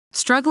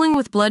Struggling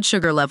with blood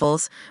sugar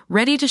levels,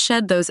 ready to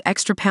shed those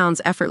extra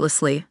pounds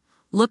effortlessly?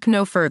 Look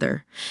no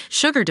further.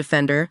 Sugar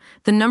Defender,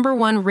 the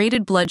 #1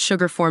 rated blood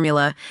sugar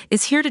formula,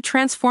 is here to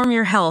transform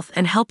your health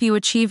and help you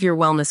achieve your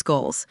wellness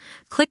goals.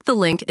 Click the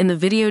link in the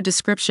video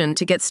description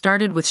to get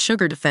started with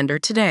Sugar Defender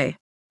today.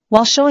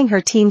 While showing her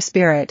team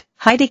spirit,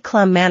 Heidi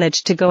Klum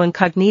managed to go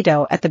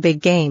incognito at the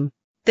big game.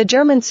 The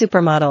German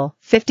supermodel,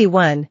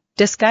 51,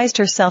 disguised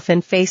herself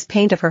in face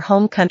paint of her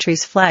home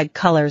country's flag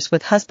colors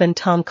with husband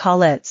Tom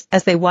Kaulitz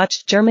as they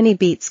watched Germany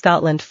beat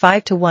Scotland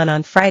 5-1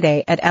 on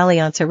Friday at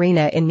Allianz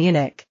Arena in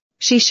Munich.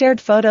 She shared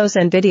photos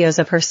and videos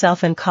of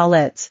herself and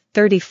Kaulitz,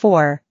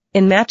 34,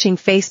 in matching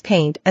face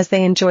paint as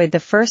they enjoyed the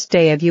first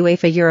day of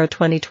UEFA Euro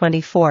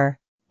 2024.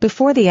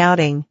 Before the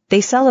outing,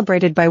 they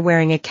celebrated by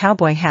wearing a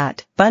cowboy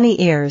hat,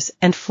 bunny ears,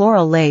 and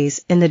floral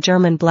lace in the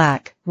German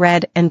black,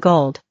 red, and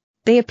gold.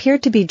 They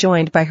appeared to be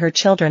joined by her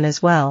children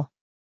as well.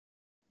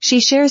 She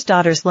shares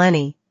daughters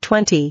Lenny,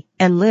 20,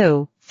 and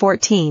Lou,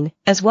 14,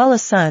 as well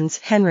as sons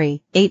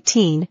Henry,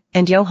 18,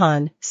 and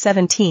Johann,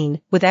 17,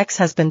 with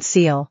ex-husband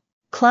Seal.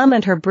 Klum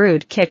and her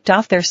brood kicked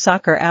off their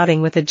soccer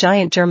outing with a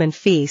giant German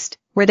feast,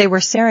 where they were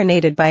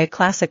serenaded by a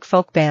classic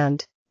folk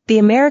band. The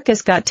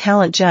America's Got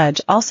Talent judge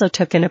also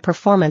took in a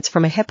performance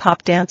from a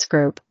hip-hop dance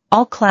group,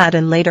 all clad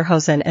in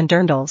lederhosen and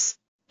dirndls.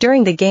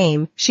 During the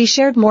game, she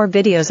shared more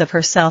videos of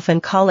herself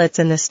and Kaulitz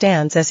in the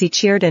stands as he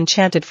cheered and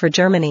chanted for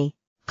Germany.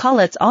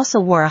 Kaulitz also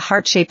wore a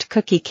heart-shaped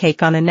cookie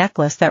cake on a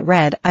necklace that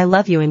read, "I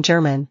love you" in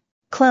German.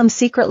 Klum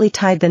secretly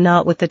tied the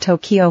knot with the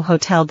Tokyo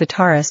Hotel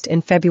guitarist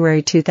in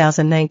February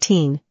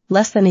 2019,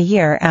 less than a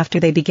year after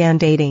they began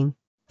dating.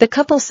 The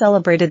couple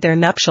celebrated their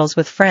nuptials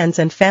with friends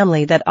and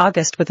family that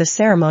August with a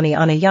ceremony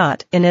on a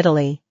yacht in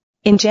Italy.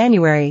 In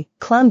January,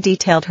 Klum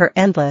detailed her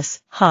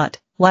endless, hot,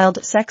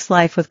 wild sex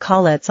life with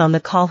Kaulitz on the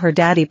Call Her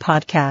Daddy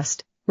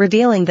podcast,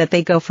 revealing that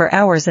they go for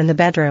hours in the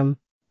bedroom.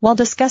 While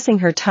discussing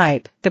her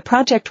type, the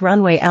Project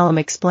Runway alum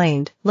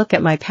explained, "Look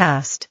at my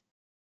past.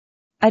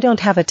 I don't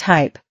have a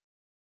type.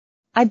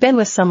 I've been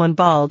with someone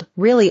bald,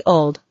 really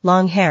old,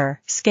 long hair,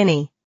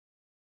 skinny.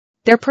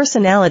 Their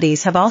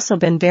personalities have also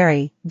been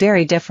very,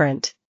 very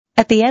different.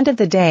 At the end of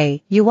the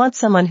day, you want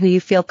someone who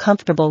you feel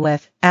comfortable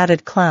with,"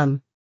 added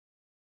Klum.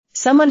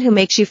 "Someone who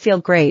makes you feel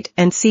great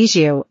and sees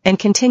you and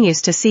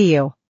continues to see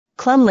you."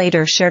 Klum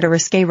later shared a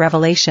risque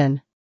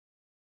revelation.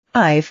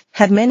 "I've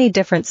had many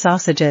different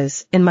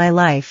sausages in my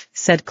life,"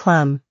 said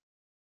Klum.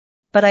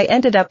 "But I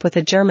ended up with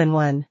a German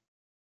one.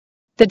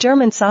 The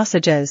German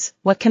sausages,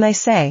 what can I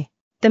say?"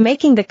 The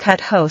Making the Cut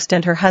host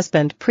and her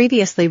husband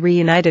previously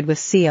reunited with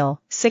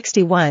Seal,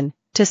 61,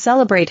 to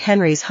celebrate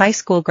Henry's high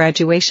school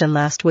graduation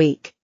last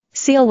week.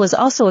 Seal was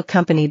also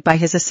accompanied by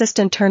his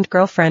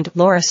assistant-turned-girlfriend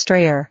Laura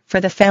Strayer for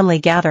the family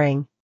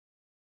gathering.